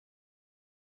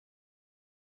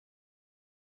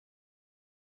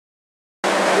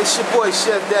It's your boy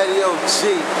Chef Daddy OG.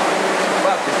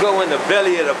 About to go in the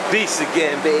belly of the beast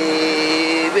again,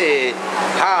 baby.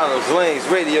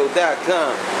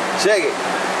 HarlemsLanesRadio.com. Check it.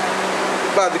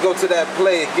 About to go to that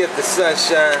play and get the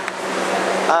sunshine.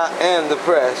 I am the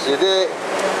press, you dig?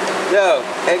 Yo,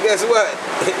 and guess what?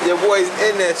 Your boy's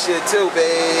in that shit too,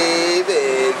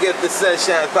 baby. Get the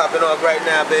sunshine popping off right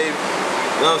now, baby.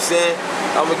 You know what I'm saying?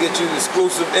 I'm gonna get you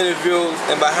exclusive interviews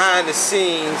and behind the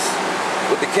scenes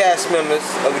with the cast members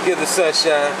of the Give the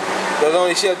Sunshine. Because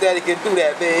only Chef Daddy can do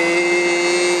that, baby.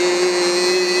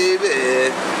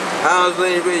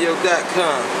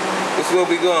 HarlemsLanesRadio.com. This is where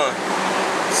we going.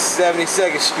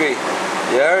 72nd Street.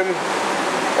 You heard me?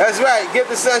 That's right. Give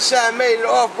the Sunshine made it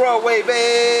off Broadway,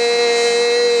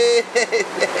 baby.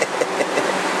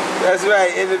 That's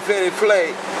right. Independent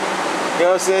play. You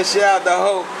know what I'm saying? Shout out to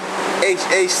Hope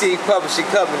HAC Publishing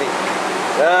Company.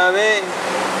 You know what I mean?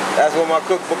 That's where my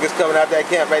cookbook is coming out that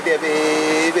camp right there,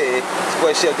 baby. It's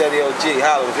boy Chef Daddy OG,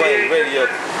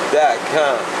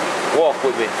 HarlemsLanesRadio.com. Walk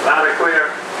with me. Loud and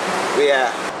clear. We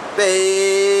out.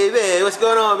 Baby, what's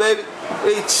going on, baby?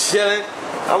 We chilling.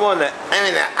 I'm in the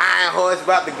Iron Horse,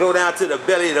 about to go down to the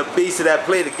belly of the beast of that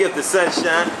play to Give the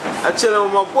Sunshine. I'm chilling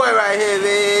with my boy right here,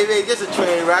 baby. Just a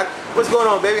train ride. What's going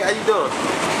on, baby? How you doing?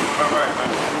 All right,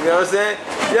 man. You know what I'm saying?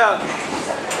 Yo,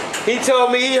 he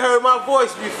told me he heard my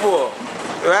voice before,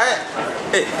 right?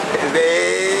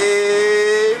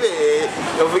 Baby,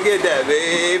 don't forget that,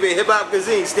 baby. Hip Hop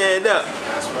Cuisine, stand up.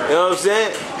 That's right. You know what I'm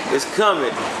saying? It's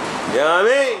coming. You know what I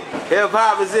mean? Hip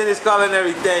Hop is in its calling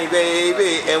everything,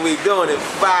 baby. And we doing it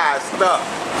 5-star.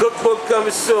 Cookbook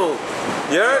coming soon.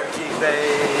 You heard?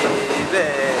 Baby.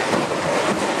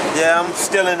 Yeah, I'm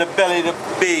still in the belly of the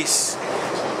beast.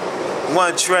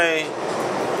 One train.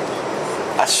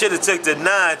 I should have took the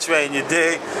 9 train, you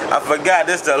dig? I forgot,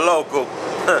 this the local.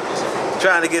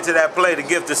 Trying to get to that play to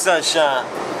Give the Sunshine.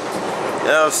 You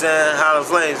know what I'm saying?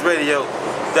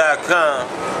 HarlemsLanesRadio.com.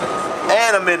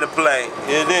 And I'm in the play.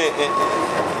 You dig?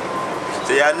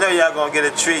 So y'all know y'all gonna get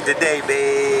a treat today,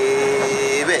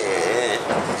 baby.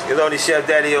 Cause only Chef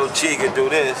Daddy OG can do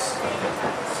this.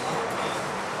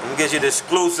 I'm gonna get you the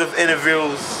exclusive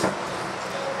interviews,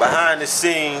 behind the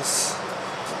scenes.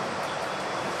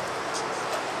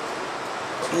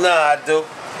 Nah, I do.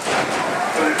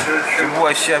 Your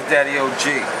boy Chef Daddy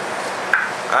OG.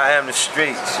 I am the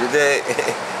streets, you dig?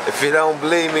 If you don't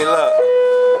believe me, look.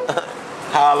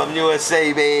 Harlem,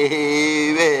 USA,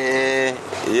 baby.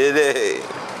 You dig?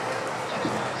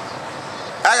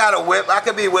 I got a whip. I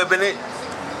could be whipping it.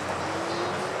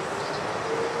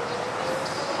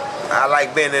 I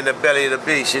like being in the belly of the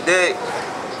beast, you dig?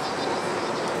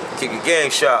 Keep your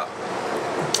game sharp.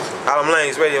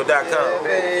 HarlemsLanesRadio.com.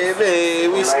 Baby,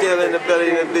 we still in the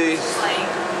belly of the beast.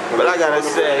 But I gotta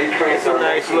say, it's a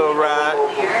nice little ride.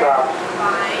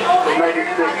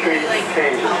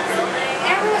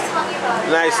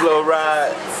 Nice little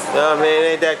ride. You know what I mean?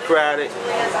 Ain't that crowded.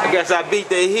 I guess I beat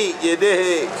the heat, you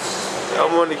dig?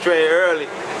 I'm on the train early.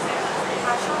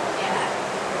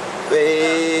 Baby.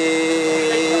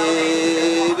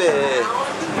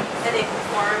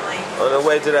 On the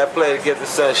way to that play to Give the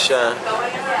Sunshine.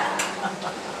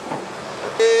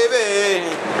 Baby.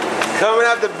 Coming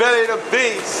out the belly of the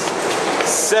beast.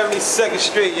 72nd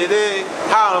Street, you dig?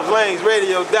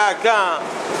 HarlemsLanesRadio.com.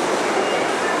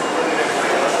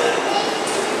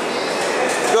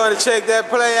 Going to check that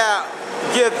play out.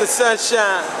 Give the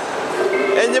Sunshine.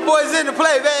 And your boy's in the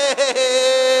play,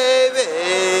 baby.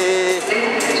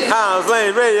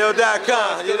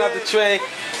 HarlemsLanesRadio.com. You know the train.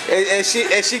 And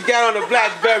she got on the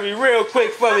BlackBerry real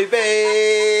quick for me, baby.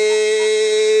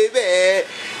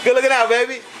 Good looking out,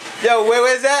 baby. Yo,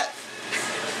 where's that?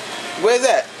 Where's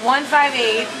that?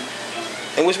 158.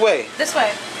 And which way? This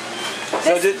way.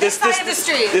 This side of the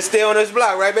street. This stay on this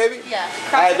block, right, baby? Yeah.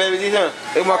 Alright, baby, these are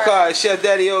in my car. It's Chef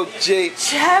Daddy OG.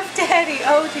 Chef Daddy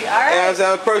OG, alright. And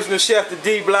I'm personal chef to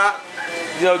D Block.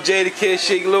 You know, Jay the Kid,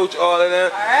 Chic Luch, all of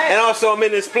them. Alright. And also I'm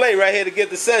in this play right here to Give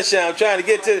the Sunshine. I'm trying to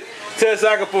get to it so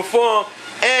I can perform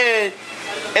and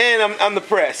I'm the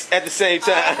press at the same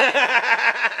time.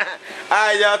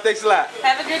 Alright, y'all, thanks a lot.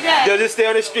 Have a good day. Yo, just stay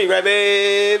on the street, right,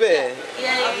 baby?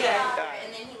 Yeah.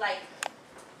 And then he like,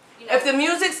 you know. If the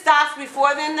music stops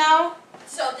before then, though,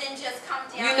 So then just come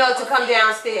down. you know to come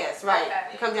downstairs, right?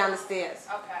 Okay. You come down the stairs.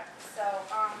 Okay. So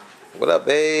What up,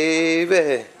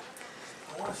 baby?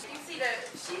 you see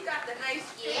she got the nice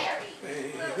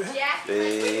little jacket.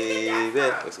 Baby,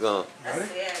 what's going on?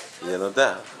 Yeah, no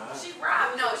doubt. She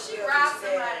robbed. No, she robbed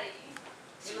somebody.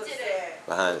 She did it.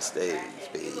 Behind the stage,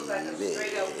 baby.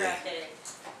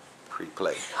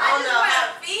 Pre-play. I don't know how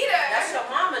to feed her. That's your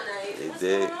mama name. They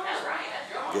did. That's right.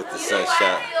 Get the You know why I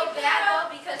sunshine. feel bad though?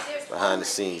 Because Behind the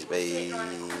scenes, baby.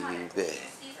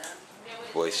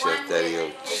 Boy, Chef Daddy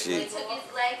OG.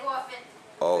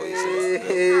 Always.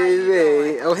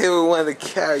 Hey, I'm here with one of the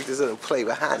characters of the play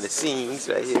behind the scenes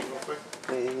right here.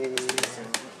 Hey.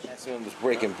 Someone was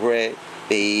breaking bread.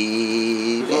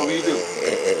 Baby.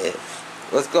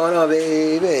 What's going on,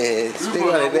 baby? Speak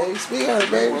on it, baby. Speak on it,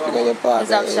 baby. Speak on your part.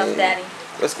 What's up, Chef Daddy?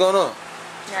 What's going on?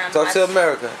 Talk to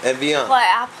America and beyond.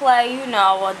 I play, you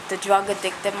know, the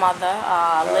drug-addicted mother,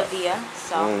 Olivia.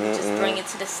 So just bring it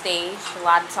to the stage. A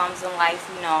lot of times in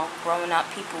life, you know, growing up,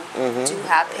 people do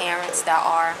have parents that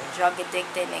are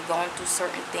drug-addicted and they're going through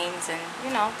certain things, and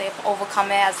you know, they've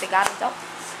overcome it as they got adults.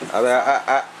 I mean,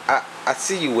 I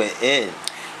see you went in.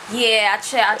 Yeah,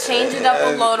 I changed it up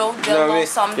a little, did a little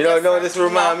something different. You know what this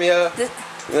remind me of? You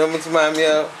know what this remind me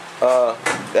of?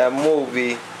 That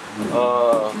movie.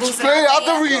 Straight out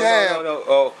the rehab.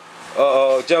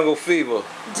 Jungle Fever.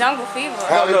 Jungle Fever.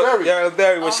 Halle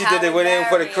Berry when she did it with him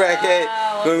for the crackhead.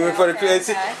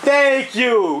 Thank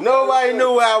you. Nobody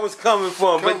knew where I was coming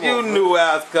from, but you knew where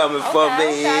I was coming from,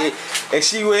 baby. And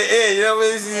she went in. You know what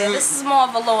I mean? Yeah, this is more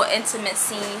of a little intimate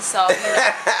scene, so you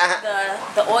know,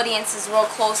 the audience is real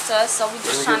close to us, so we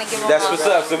just trying to give them. That's what's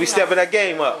up. So we stepping that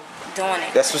game up. Doing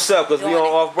it. That's what's up, cause we on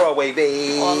off Broadway,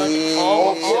 baby. All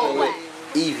the way.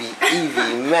 Evie,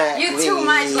 Mac. You too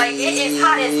much. Like, it is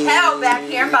hot as hell back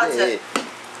here. I'm about to.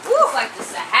 It's like the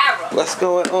Sahara. What's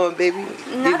going on, baby?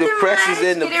 Nothing The press is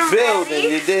in the building.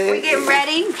 You did. We getting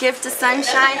ready. Gift of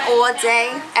sunshine all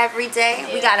day, every day.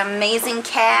 We got amazing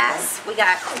cast. We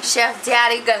got Chef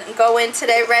Daddy gonna go in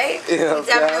today, right? Yeah, we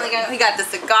definitely gonna. We got the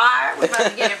cigar. We're about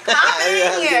to get it popping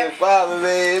in here.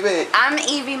 Baby. I'm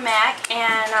Evie Mac,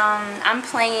 and I'm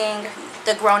playing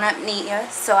the grown-up Nia,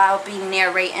 so I'll be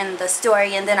narrating the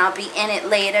story and then I'll be in it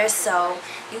later, so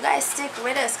you guys stick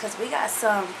with us because we got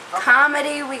some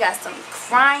comedy, we got some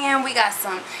crying, we got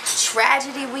some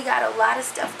tragedy, we got a lot of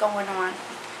stuff going on.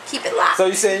 Keep it locked. So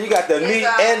you saying you got the meat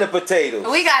and the potatoes?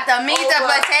 We got the meat, the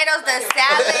potatoes, the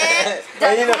salad, the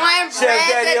and you know, cornbread, Chef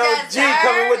Daddy the OG dessert.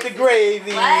 coming with the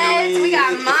gravy. What? We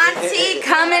got Monty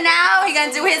coming out. He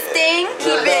gonna do his thing.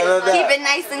 Keep it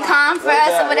nice and calm for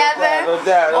us or whatever.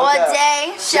 All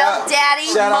day. Chef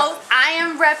Daddy. I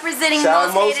am representing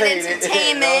Most Hated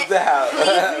Entertainment.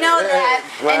 Please know that.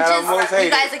 And just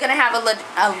you guys are gonna have a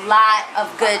lot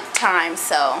of good times.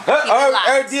 So keep it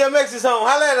locked. DMX is home.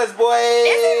 Holla at us, boy.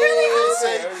 Is he really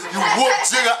home? You whooped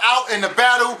Jigga out in the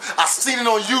battle. I seen it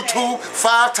on YouTube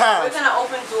 5 times. We're gonna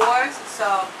open doors,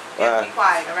 so you have to be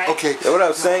quiet, alright? Okay. Hey, what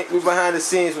up, Saint? We behind the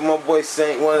scenes with my boy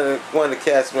Saint, one of the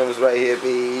cast members right here,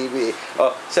 baby.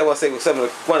 Shall I say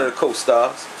one of the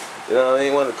co-stars? You know what I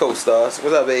mean? One of the co-stars.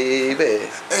 What's up, baby?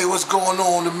 Hey, what's going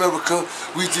on, America?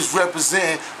 We just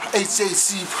represent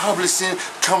HAC Publishing,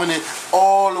 coming in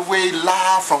all the way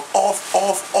live from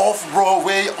off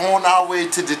Broadway on our way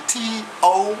to the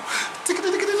T.O. That's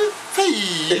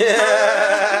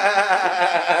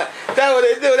what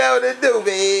they do,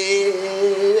 baby.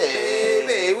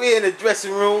 We in the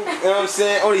dressing room, you know what I'm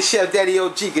saying? Only Chef Daddy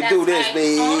OG can do this,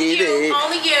 baby.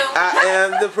 Only you. I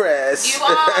am the press. You are.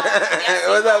 Yes,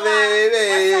 What's up,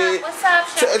 baby? What's up,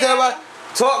 Chef Daddy?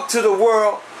 Talk to the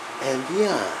world and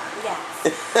beyond. Yes.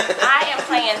 I am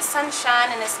playing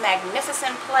Sunshine in this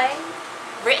magnificent play,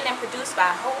 written and produced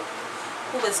by Hope,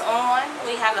 who is on.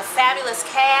 We have a fabulous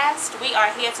cast. We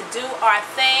are here to do our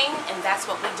thing, and that's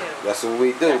what we do. That's what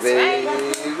we do, That's baby.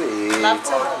 right. Love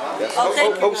to.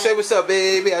 Hope, say what's up,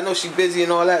 baby. I know she's busy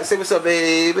and all that. Say what's up,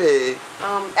 baby.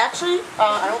 Actually,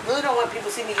 I really don't want people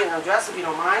to see me getting undressed, if you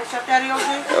don't mind, Chef Daddy OG.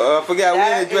 I forgot we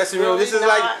in the dressing room. This is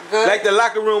like the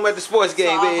locker room at the sports game,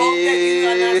 So I hope that you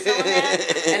baby. understand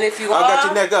that. And if you I got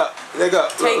your neck up. Leg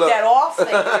up. take Look. that off.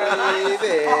 Thank you very much.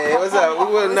 Baby, what's up? We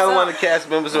got another one of the cast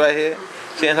members right here.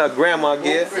 She and her grandma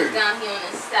gear. Sit down here on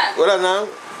this step. What up now?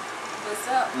 What's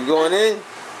up? You going in?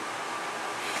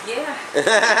 Yeah.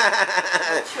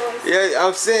 Yeah,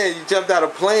 I'm saying you jumped out of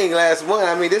a plane last month.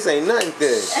 I mean, this ain't nothing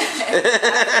good.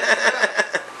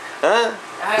 Huh?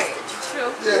 Alright,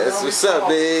 true. That's what's up,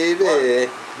 baby.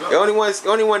 The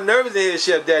only one nervous in here is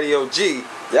Chef Daddy OG.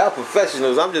 Y'all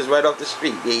professionals. I'm just right off the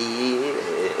street, baby.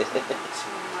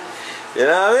 You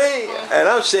know what I mean? And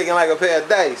I'm shaking like a pair of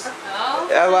dice. Oh.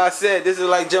 That's why I said this is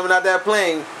like jumping out that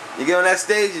plane. You get on that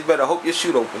stage, you better hope your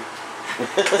chute open.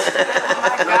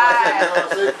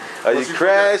 Or you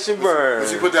crash and burn. When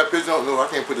she put that picture on, no, I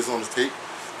can't put this on the tape.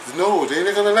 No, they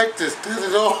ain't gonna like this. This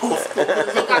is off. You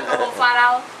got the whole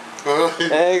 $5?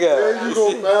 There you go. There you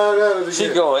go, find out again.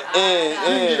 She going You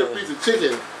need a in. piece of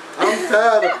chicken. I'm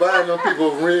tired of buying them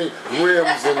people rims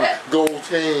and gold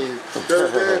chains.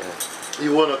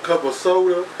 You want a cup of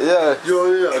soda? Yeah.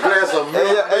 A glass of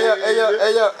milk? Hey,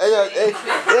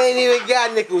 they ain't even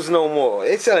got nickels no more.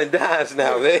 They selling dimes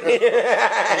now, man.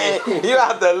 You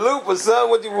out the loop or something?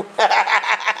 What you?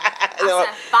 I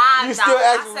said $5. You still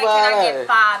asking I said, can I get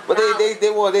 $5?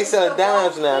 But they selling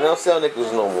dimes now. They don't sell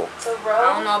nickels no more. I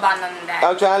don't know about none of that.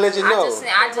 I'm trying to let you know.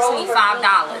 I just need $5.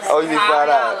 Oh, you need $5.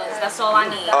 That's all I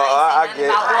need. Oh, I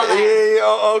get it.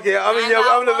 Yeah, okay. I'm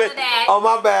the oh,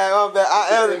 my bad.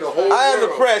 I am the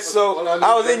press, so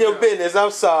I was in your business. I'm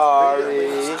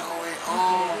sorry. What's going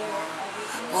on?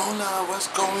 Mona, what's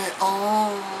going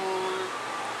on?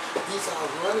 These are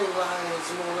running lines,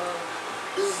 Mona.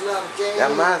 This is not a game. I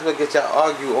might as well get y'all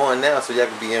argue on now so y'all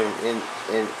can be in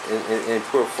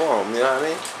pure form, you know what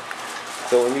I mean?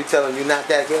 So when you tell them you're not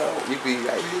that girl, you be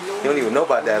like, you don't even know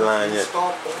about that line yet.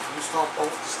 You stomp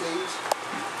off the stage.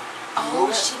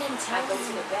 Oh, she didn't tell me.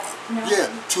 To the back. No.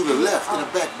 Yeah, to the left, in the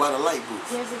back by the light booth.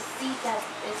 There's a seat that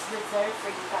is reserved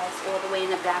for you guys all the way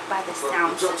in the back by the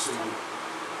sound system.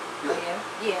 Yeah.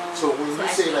 Yeah. So when you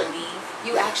say like,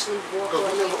 you actually walk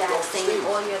all your that singing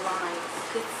all your lines.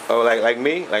 Oh, like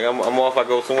me? Like I'm off, I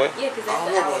go somewhere? Yeah, because I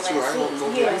don't know about you. I don't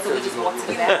know. Yeah, so we just walk to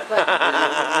the back.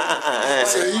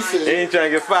 He ain't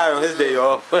trying to get fired on his day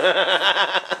off.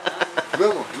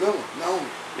 No.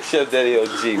 Chef Daddy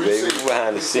OG, baby. We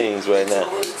behind the scenes right now.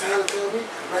 Right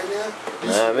now?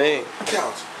 Know what I mean?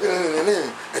 Couch. And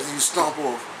then you stomp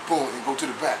off, boom, and go to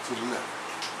the back, to the left.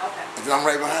 Okay. And then I'm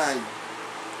right behind you.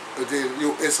 But then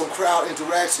it's some crowd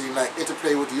interaction, like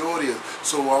interplay with the audience.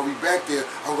 So while we back there,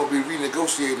 I'm gonna be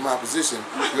renegotiating my position.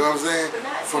 You know what I'm saying?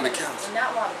 From the couch.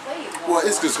 Not while the play is Well,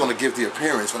 it's just gonna give the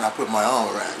appearance when I put my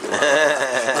arm around you.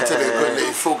 Until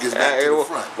they focus back to the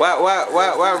front.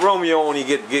 Why Romeo only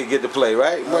get the play,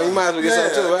 right? Well, you might as well get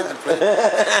something too, right?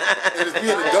 And it's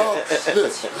being a dog.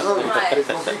 Listen, it's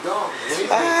gonna be dog.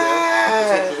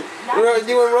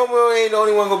 You and Romeo ain't the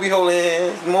only one gonna be holding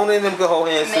hands. Mona and them can hold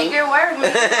hands too. Make it work,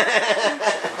 man.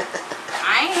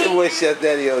 I ain't. Boy, Chef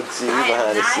Daddy OG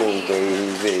behind the scenes,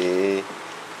 baby.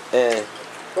 And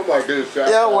come on, get a shot.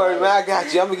 don't worry, man. I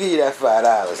got you. I'm gonna give you that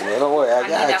 $5, man. Don't worry, I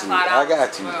got you. I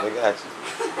got you.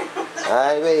 All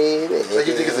right, baby. So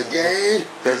you think it's a game?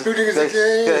 You think it's a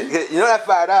game? You know that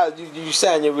 $5? You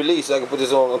sign your release so I can put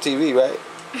this on TV, right?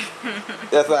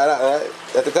 That's $5, right?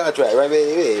 That's the contract, right,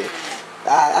 baby?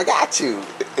 I got you.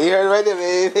 You heard it right there,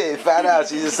 baby.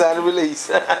 $5. You just signed a release.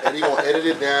 And he gonna edit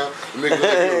it down and make it look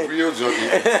like you're a real junkie.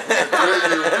 And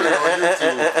threaten you to put it on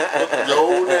YouTube. Your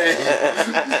whole name.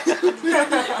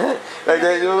 Like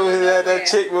that, you had that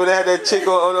chick, when they had that chick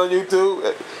on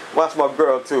YouTube. Watch my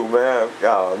girl too, man.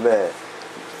 Oh man.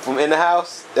 From In the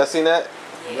House, y'all seen that?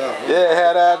 Yeah,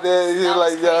 had out there. You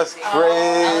like that's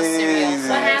crazy.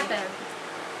 What happened?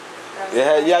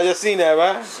 Yeah, y'all just seen that,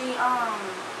 right? She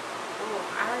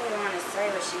I don't even want to say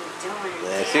what she was doing.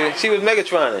 Yeah, she was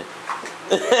Megatroning.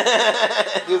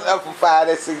 She was up for 5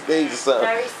 to 6 days or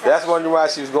something. That's wondering why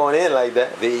she was going in like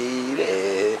that.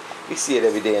 Baby, we see it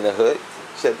every day in the hood.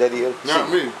 Shut that ear. Not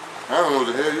me. I don't know what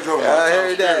the hell you're talking about. I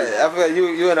heard that. I feel like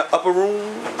you in the upper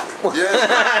room. Yeah.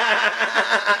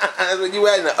 That's what you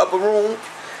at, in the upper room.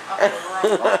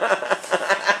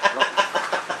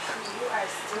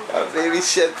 Oh, baby,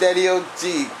 Chef Daddy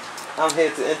OG. I'm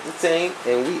here to entertain,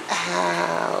 and we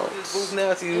out.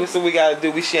 Now, see, what's what we gotta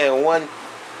do? We sharing one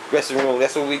dressing room.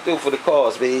 That's what we do for the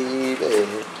cause, baby. We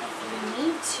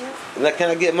need to. Now,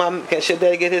 can Chef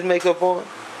Daddy get his makeup on?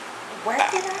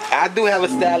 Work it out. I do have a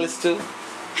stylist too.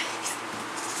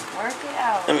 Work it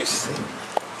out. Let me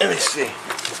see.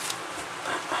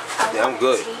 Yeah, I'm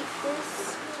good.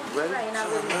 Ready?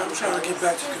 I'm trying to get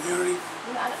back to the community.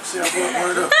 See, I brought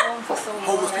one of the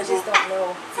homeless people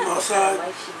from outside.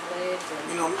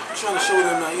 You know, I'm trying to show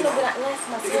them that, you know,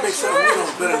 they can make something, you know,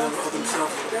 better than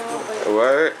themselves.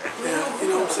 Word. Yeah, you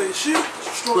know what I'm saying? She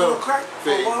struggled with crack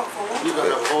for a while. You're going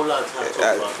to have a whole lot of time to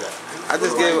talk about that. I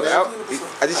just gave.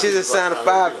 She just signed a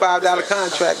 $5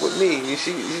 contract with me.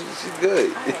 She's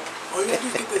good. All you gotta do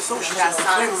is get that social Got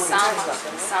sign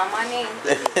my name.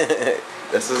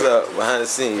 That's what's up behind the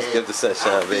scenes. Give the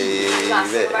sunshine, baby.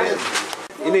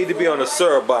 You need to be on a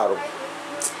syrup bottle.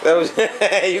 That was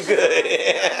you good.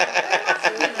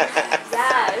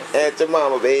 Yes. At your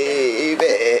mama, baby.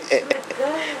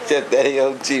 Chef Daddy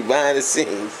OG behind the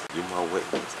scenes. You're my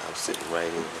witness. I'm sitting right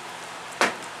here.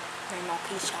 Rainbow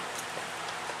Keisha.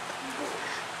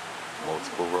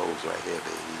 Multiple rows right here,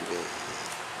 baby.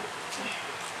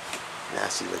 Now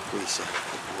she LaQuisha.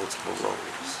 Multiple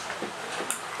rows.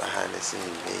 Behind the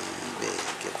scenes, baby.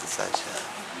 Get the sunshine.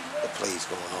 The play's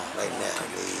going on right now,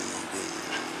 baby.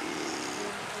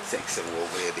 Sexy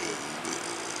over there, baby.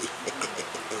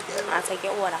 I'll take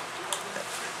your water.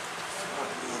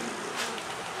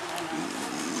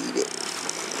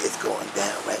 it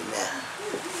down right now.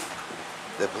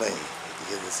 The play,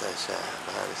 Give the Sunshine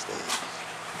behind the stage.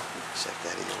 Check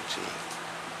that EOG.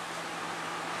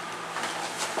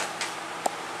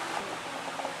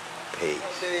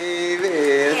 Peace.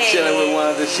 Baby, I'm chilling with one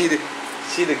of the, she the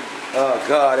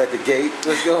guard at the gate.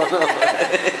 What's going on?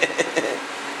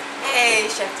 Hey,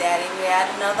 Chef Daddy, we're at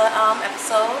another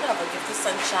episode of A Gift of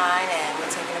Sunshine, and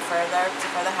we're taking it to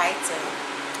further heights, and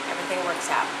everything works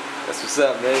out. That's what's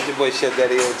up, man. It's your boy Chef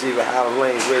Daddy OG with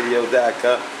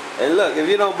HowardLanesRadio.com. And look, if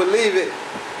you don't believe it,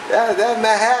 that's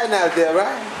Manhattan out there,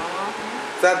 right?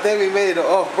 So I think we made it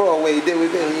off-Broadway, did we,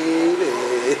 baby?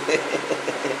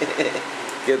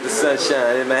 Get the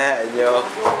sunshine in Manhattan, y'all.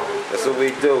 That's what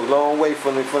we do. Long way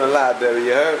from the library,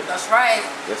 you heard? That's right.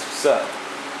 That's what's up.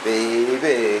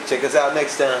 Baby, check us out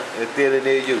next time in a theater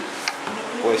near you.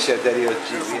 Boy, Chef Daddy OG.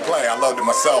 Beautiful play. I loved it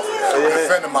myself. A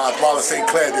friend of mine, Wallace St.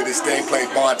 Clair, did his thing, played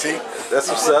Monty. That's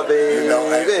what's up, baby. You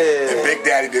know, and Big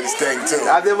Daddy did his thing too.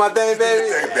 I did my thing,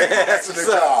 baby. That's what's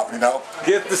up. You know.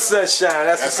 Get the sunshine.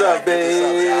 That's what's up,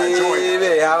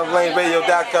 baby.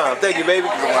 HowardLanesRadio.com. Thank you, baby.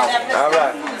 All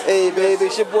right. Hey, baby,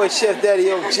 it's your boy Chef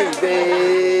Daddy OG,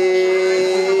 baby.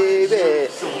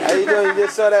 How you doing? You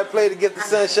just saw that play to Get the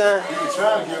Sunshine?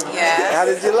 Yeah. How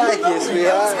did you like it,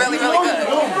 sweetheart? It was really, really good.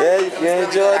 Yeah, you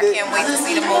enjoyed it? I can't wait to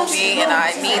see the movie, and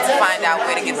I need to find out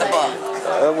where to get the book.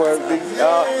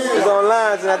 It's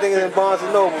online, and I think it's in Barnes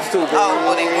and Nobles too. Baby. Oh,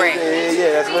 well, then great.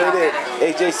 Yeah, that's what it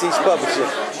is. HJC's publishing.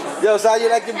 Yo, so how you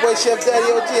like your boy Chef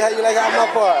Daddy OG? How you like my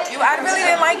part? I really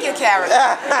didn't like your character.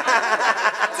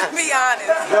 To be honest.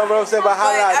 You know what I'm saying about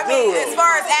how I do it. As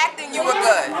far as acting, you were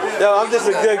good. Yo, I'm just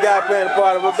a good guy playing the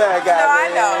part of a bad guy. No, man. I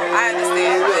know. I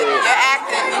understand. Your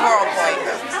acting, you were on point.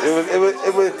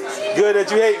 It was good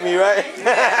that you hate me, right?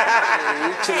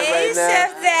 You chilling right now.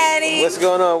 Chef Daddy. What's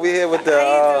going on? We here with the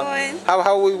How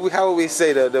you doing? how would we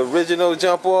say the original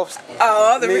jump offs?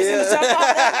 Oh, the original jump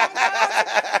off.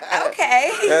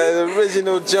 Okay. The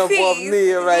original jump off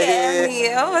Nia right here.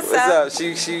 Nia, what's up?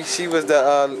 She was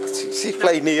the she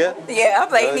played Nia. Yeah, I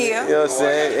played Nia. You know what I'm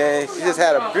saying? And she just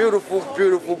had a beautiful,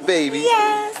 beautiful baby.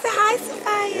 Yes, hi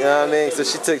Sophia. You know what I mean? So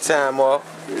she took time off.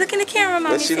 Look in the camera,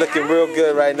 mommy. And she looking real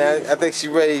good right now. I think she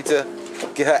ready to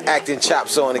get her acting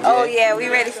chops on again. Oh yeah, we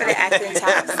ready for the acting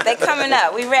chops. They coming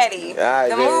up. We ready. All right,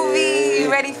 the movie.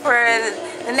 You ready for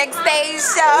the next stage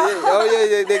show? Oh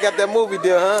yeah, they got that movie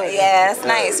deal, huh? Yeah, it's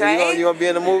nice, right? You gonna be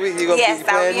in the movie? You gonna yes, be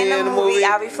playing I'll be in the movie.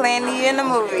 I'll be playing you in the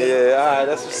movie. Yeah, all right,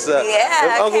 that's what's up.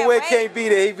 Yeah, if Uncle Wade can't be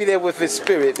there, he be there with his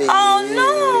spirit, baby. Oh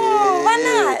no, why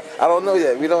not? I don't know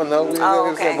yet. We don't know.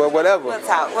 Okay. But whatever. We'll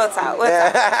talk.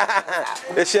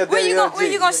 It's Chef Daddy OG. Where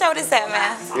you gonna show this at,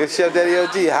 man? It's Chef Daddy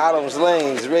OG,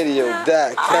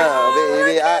 HowardLanesRadio.com,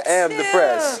 baby. I am the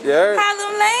press. You heard?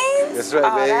 Harlem Lanes? That's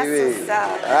right, baby. That's what's up.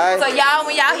 All right. So y'all,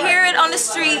 when y'all hear it on the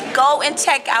street, go and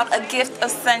check out A Gift of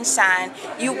Sunshine.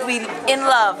 You will be in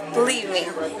love, believe me.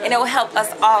 And it will help us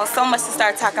all so much to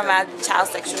start talking about child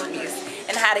sexual abuse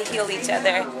and how to heal each other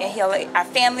and heal our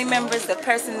family members, the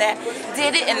person that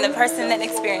did it and the person that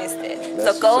experienced it.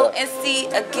 So go and see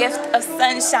A Gift of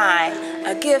Sunshine.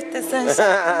 A Gift of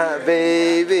Sunshine.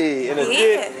 Baby. In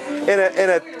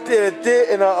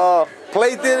a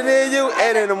play theater near you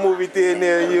and in a movie theater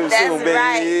near you soon,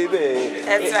 baby.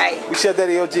 That's right. We Chef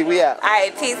Daddy OG, we out. All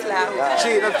right, peace, love. I'm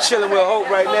chilling with Hope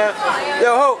right now.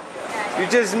 Yo, Hope, you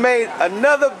just made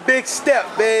another big step,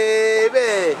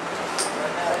 baby.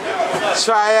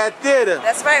 TRIAD Theater.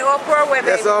 That's right, off-Broadway,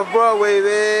 baby. That's off-Broadway,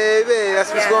 baby.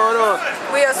 That's what's going on.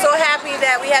 We are so happy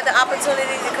that we had the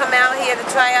opportunity to come out here to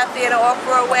TRIAD Theater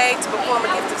off-Broadway to perform A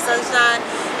Gift of Sunshine.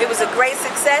 It was a great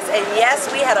success, and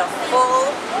yes, we had a full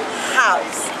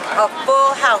house. A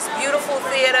full house, beautiful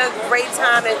theater, great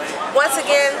time, and once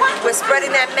again, we're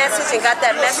spreading that message and got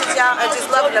that message out and just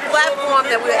loving the platform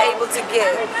that we're able to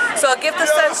give. So A Gift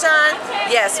of Sunshine,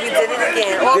 yes, we did it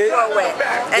again, off-Broadway,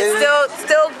 and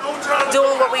still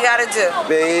doing what we gotta do.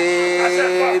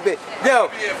 Baby.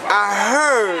 Yo, I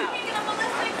heard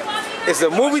it's a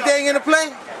movie thing in the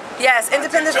play? Yes,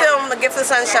 independent film, A Gift of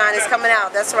Sunshine is coming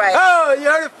out, that's right. Oh, you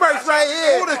heard it first right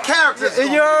here. Who the characters?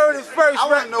 You heard it first. I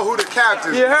want to know who the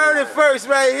characters. You heard it first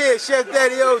right here. Chef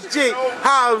Daddy OG,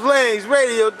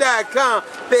 HowardLanesRadio.com,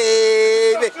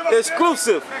 baby.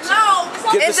 Exclusive.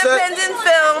 Independent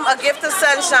film, A Gift of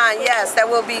Sunshine, yes, that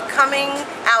will be coming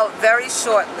out very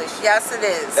shortly. Yes, it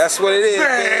is. That's what it is,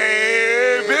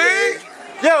 baby.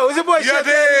 Yo, it's your boy Chef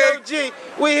Daddy OG.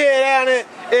 We here down in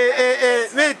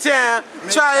Midtown,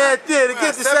 TRIAD Theater,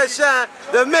 Get the Sunshine,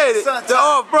 the made it, the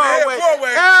off-Broadway.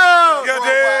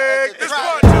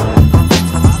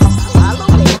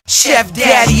 Chef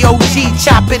Daddy OG,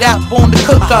 chop it up on the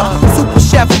cook up. Super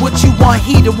Chef, what you want,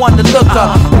 he the one to look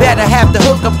up. Better have the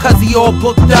hook up, cause he all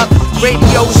booked up.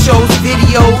 Radio shows,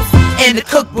 videos, and the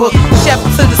cookbook. Chef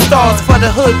to the stars, for the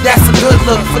hood, that's a good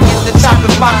look. Forget the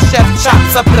chopping block, Chef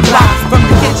chops up the block. From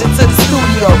the kitchen to the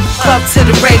studio, club to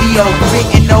the radio.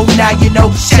 Didn't know, now you know.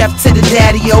 Chef to the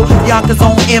daddy-o, Yonkers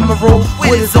on Emerald,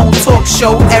 with his own talk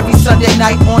show. Every Sunday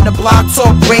night on the Block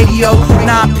Talk Radio.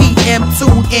 9 p.m.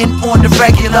 tune in on the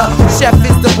regular. Chef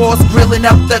is the boss, grilling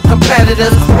up the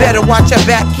competitors. Better watch your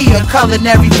back, he a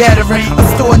culinary veteran. A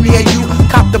store near you,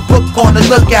 cop the book on the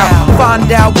lookout. Find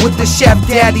out what the Chef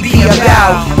Daddy be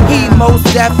about. He most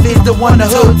deaf is the one the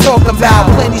hood talk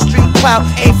about. Plenty street clout,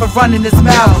 ain't for running his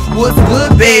mouth. What's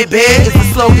good, baby? It's the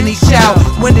slogan he shout.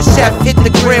 When the chef hit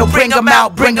the grill, bring him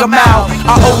out, bring him out.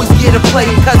 I always get a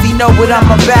plate, cause he know what I'm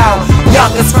about.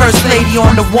 Yonkers first lady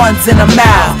on the ones in the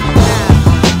mouth.